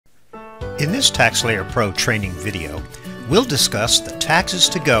In this TaxSlayer Pro training video, we'll discuss the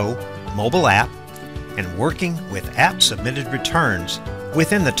TaxesToGo mobile app and working with app-submitted returns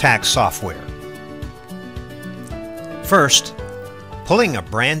within the tax software. First, pulling a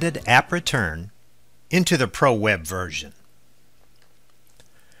branded app return into the ProWeb version.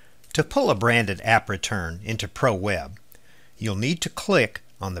 To pull a branded app return into ProWeb, you'll need to click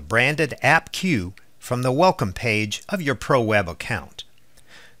on the branded app queue from the welcome page of your ProWeb account.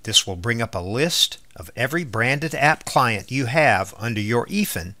 This will bring up a list of every branded app client you have under your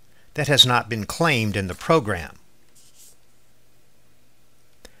EFIN that has not been claimed in the program.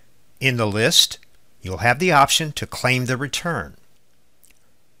 In the list, you'll have the option to claim the return.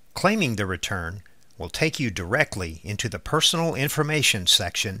 Claiming the return will take you directly into the personal information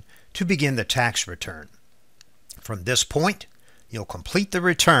section to begin the tax return. From this point, you'll complete the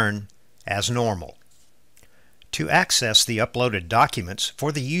return as normal. To access the uploaded documents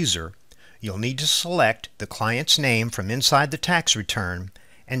for the user, you'll need to select the client's name from inside the tax return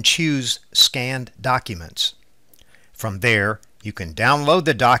and choose Scanned Documents. From there, you can download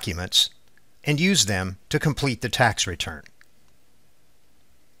the documents and use them to complete the tax return.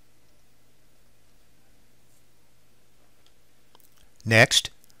 Next,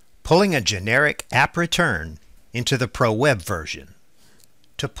 pulling a generic app return into the ProWeb version.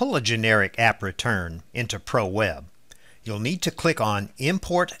 To pull a generic app return into ProWeb, you'll need to click on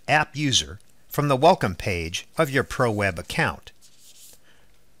Import App User from the welcome page of your ProWeb account.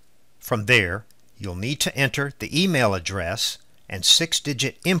 From there, you'll need to enter the email address and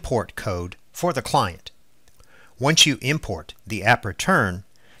 6-digit import code for the client. Once you import the app return,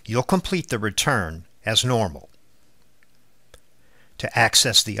 you'll complete the return as normal. To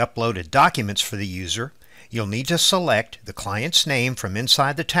access the uploaded documents for the user, you'll need to select the client's name from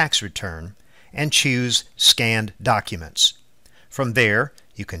inside the tax return and choose Scanned Documents. From there,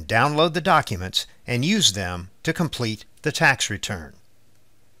 you can download the documents and use them to complete the tax return.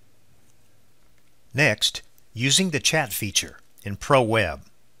 Next, using the chat feature in ProWeb.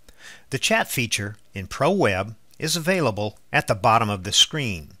 The chat feature in ProWeb is available at the bottom of the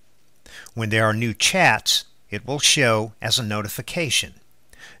screen. When there are new chats, it will show as a notification.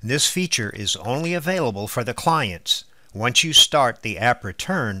 This feature is only available for the clients once you start the app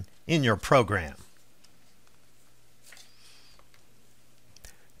return in your program.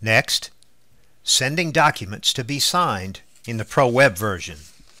 Next, sending documents to be signed in the ProWeb version.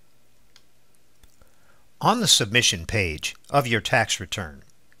 On the submission page of your tax return,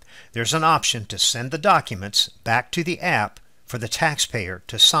 there's an option to send the documents back to the app for the taxpayer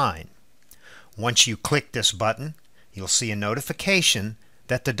to sign. Once you click this button, you'll see a notification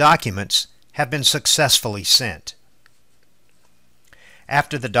that the documents have been successfully sent.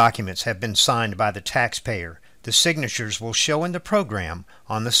 After the documents have been signed by the taxpayer, the signatures will show in the program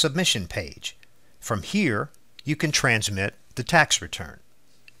on the submission page. From here, you can transmit the tax return.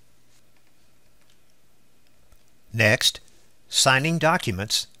 Next, signing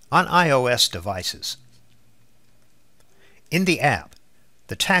documents on iOS devices. In the app,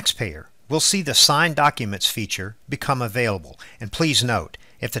 the taxpayer will see the Sign Documents feature become available. And please note,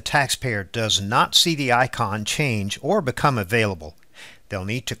 if the taxpayer does not see the icon change or become available, they'll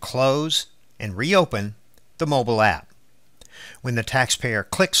need to close and reopen the mobile app. When the taxpayer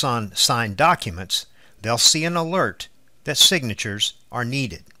clicks on Sign Documents, they'll see an alert that signatures are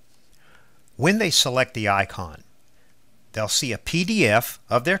needed. When they select the icon, they'll see a PDF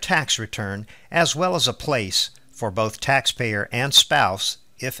of their tax return as well as a place for both taxpayer and spouse,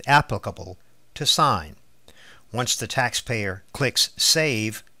 if applicable, to sign. Once the taxpayer clicks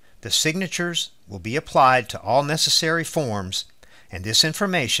Save, the signatures will be applied to all necessary forms, and this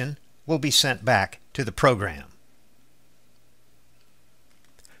information will be sent back to the program.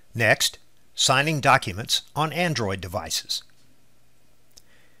 Next, signing documents on Android devices.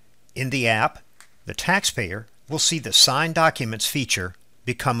 In the app, the taxpayer will see the Sign Documents feature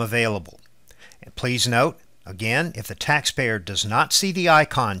become available. And please note, again, if the taxpayer does not see the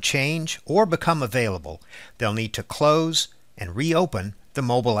icon change or become available, they'll need to close and reopen the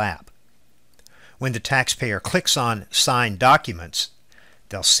mobile app. When the taxpayer clicks on Sign Documents,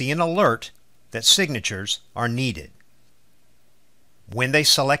 they'll see an alert that signatures are needed. When they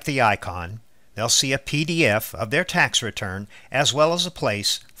select the icon, they'll see a PDF of their tax return as well as a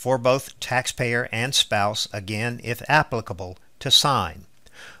place for both taxpayer and spouse, again, if applicable, to sign.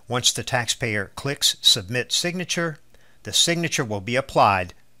 Once the taxpayer clicks Submit Signature, the signature will be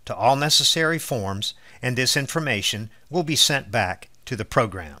applied to all necessary forms, and this information will be sent back to the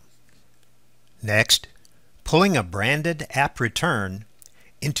program. Next, pulling a branded app return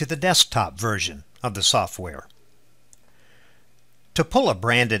into the desktop version of the software. To pull a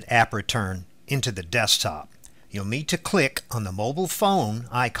branded app return into the desktop, you'll need to click on the mobile phone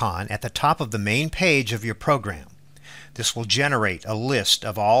icon at the top of the main page of your program. This will generate a list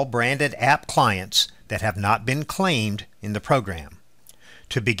of all branded app clients that have not been claimed in the program.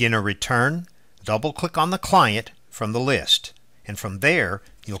 To begin a return, double-click on the client from the list, and from there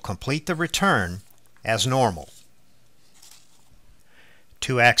you'll complete the return as normal.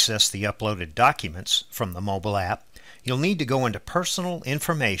 To access the uploaded documents from the mobile app, you'll need to go into Personal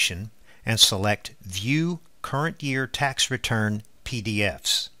Information and select View Current Year Tax Return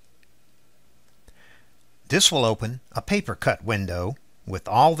PDFs. This will open a paper cut window with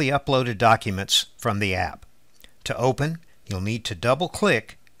all the uploaded documents from the app. To open, you'll need to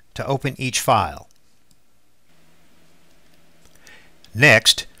double-click to open each file.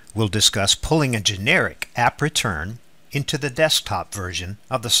 Next, we'll discuss pulling a generic app return into the desktop version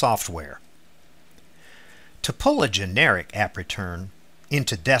of the software. To pull a generic app return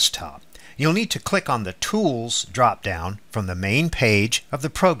into desktop, you'll need to click on the Tools drop-down from the main page of the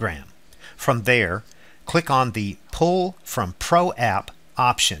program. From there, click on the Pull from ProWeb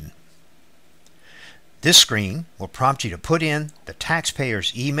option. This screen will prompt you to put in the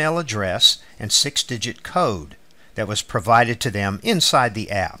taxpayer's email address and 6-digit code that was provided to them inside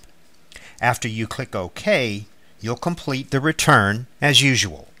the app. After you click OK, you'll complete the return as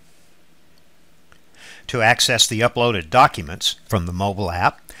usual. To access the uploaded documents from the mobile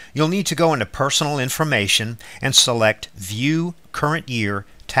app, you'll need to go into Personal Information and select View Current Year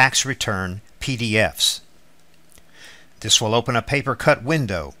Tax Return PDFs. This will open a paper cut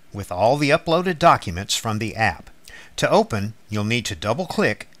window with all the uploaded documents from the app. To open, you'll need to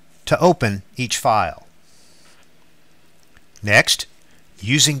double-click to open each file. Next,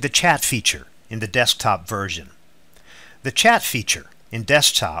 using the chat feature in the desktop version. The chat feature in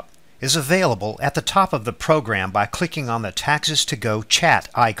desktop is available at the top of the program by clicking on the TaxesToGo chat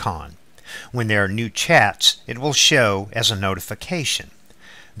icon. When there are new chats, it will show as a notification.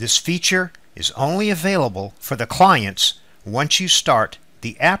 This feature is only available for the clients once you start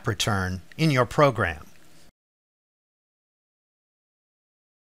the app return in your program.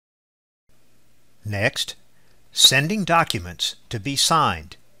 Next, sending documents to be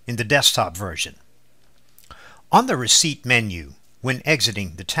signed in the desktop version. On the Receipt menu, when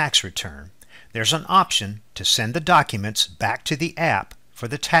exiting the tax return, there's an option to send the documents back to the app for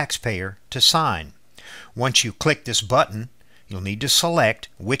the taxpayer to sign. Once you click this button, you'll need to select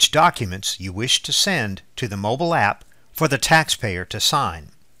which documents you wish to send to the mobile app for the taxpayer to sign.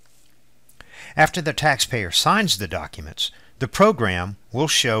 After the taxpayer signs the documents, the program will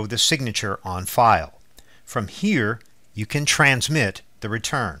show the signature on file. From here, you can transmit the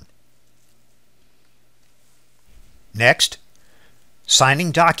return. Next,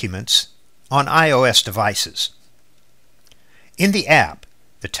 signing documents on iOS devices. In the app,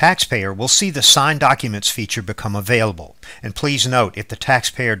 the taxpayer will see the Sign Documents feature become available. And please note, if the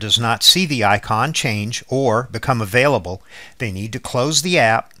taxpayer does not see the icon change or become available, they need to close the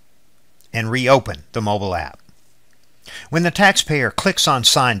app and reopen the mobile app. When the taxpayer clicks on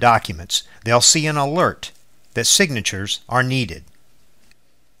Sign Documents, they'll see an alert that signatures are needed.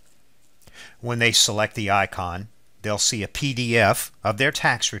 When they select the icon, they'll see a PDF of their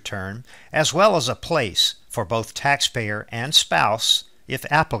tax return, as well as a place for both taxpayer and spouse, if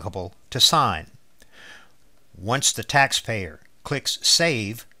applicable, to sign. Once the taxpayer clicks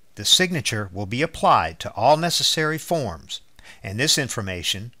Save, the signature will be applied to all necessary forms, and this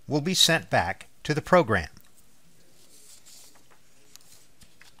information will be sent back to the program.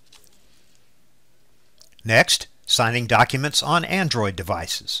 Next, signing documents on Android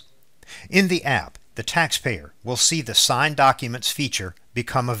devices. In the app, the taxpayer will see the Sign Documents feature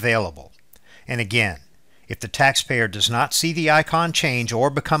become available. And again, if the taxpayer does not see the icon change or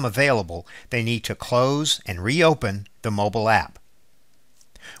become available, they need to close and reopen the mobile app.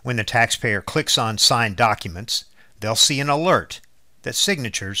 When the taxpayer clicks on Sign Documents, they'll see an alert that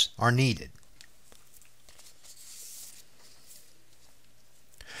signatures are needed.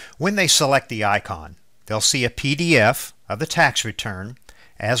 When they select the icon, they'll see a PDF of the tax return,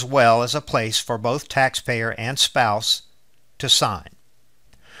 as well as a place for both taxpayer and spouse to sign.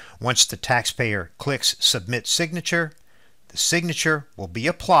 Once the taxpayer clicks Submit Signature, the signature will be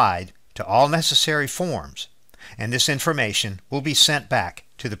applied to all necessary forms, and this information will be sent back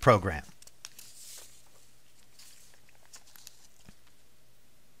to the program.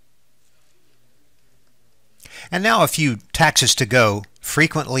 And now a few TaxesToGo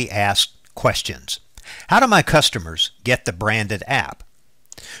frequently asked questions. How do my customers get the branded app?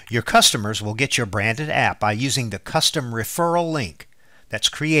 Your customers will get your branded app by using the custom referral link that's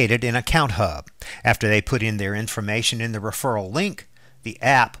created in Account Hub. After they put in their information in the referral link, the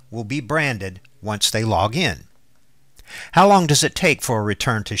app will be branded once they log in. How long does it take for a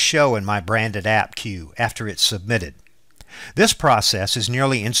return to show in my branded app queue after it's submitted? This process is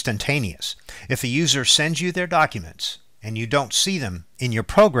nearly instantaneous. If a user sends you their documents and you don't see them in your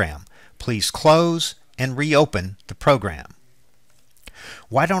program, please close and reopen the program.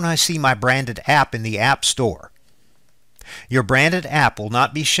 Why don't I see my branded app in the App Store? Your branded app will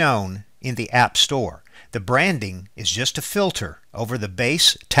not be shown in the App Store. The branding is just a filter over the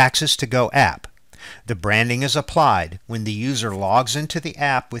base TaxesToGo app. The branding is applied when the user logs into the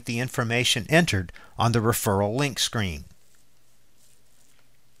app with the information entered on the referral link screen.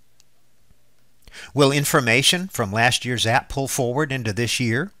 Will information from last year's app pull forward into this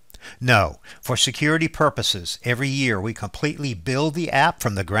year? No. For security purposes, every year we completely build the app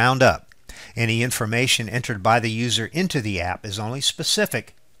from the ground up. Any information entered by the user into the app is only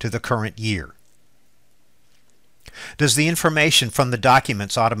specific to the current year. Does the information from the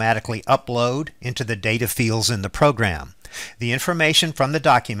documents automatically upload into the data fields in the program? The information from the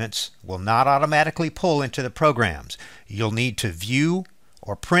documents will not automatically pull into the programs. You'll need to view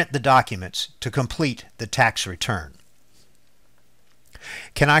or print the documents to complete the tax return.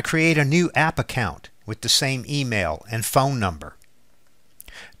 Can I create a new app account with the same email and phone number?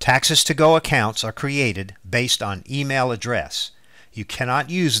 TaxesToGo accounts are created based on email address. You cannot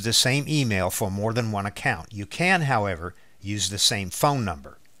use the same email for more than one account. You can, however, use the same phone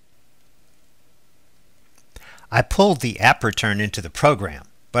number. I pulled the app return into the program,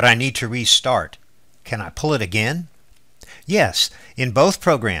 but I need to restart. Can I pull it again? Yes, in both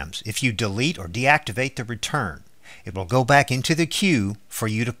programs, if you delete or deactivate the return, it will go back into the queue for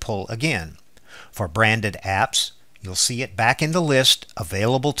you to pull again. For branded apps, you'll see it back in the list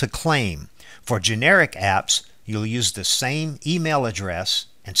available to claim. For generic apps, you'll use the same email address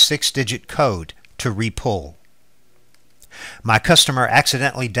and 6-digit code to repull. My customer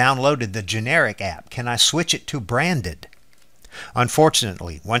accidentally downloaded the generic app. Can I switch it to branded?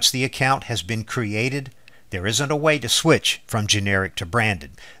 Unfortunately, once the account has been created, there isn't a way to switch from generic to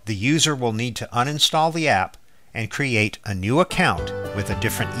branded. The user will need to uninstall the app and create a new account with a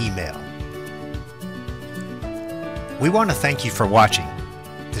different email. We want to thank you for watching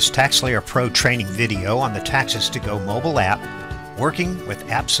this TaxSlayer Pro training video on the TaxesToGo mobile app, working with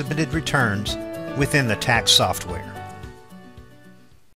app-submitted returns within the tax software.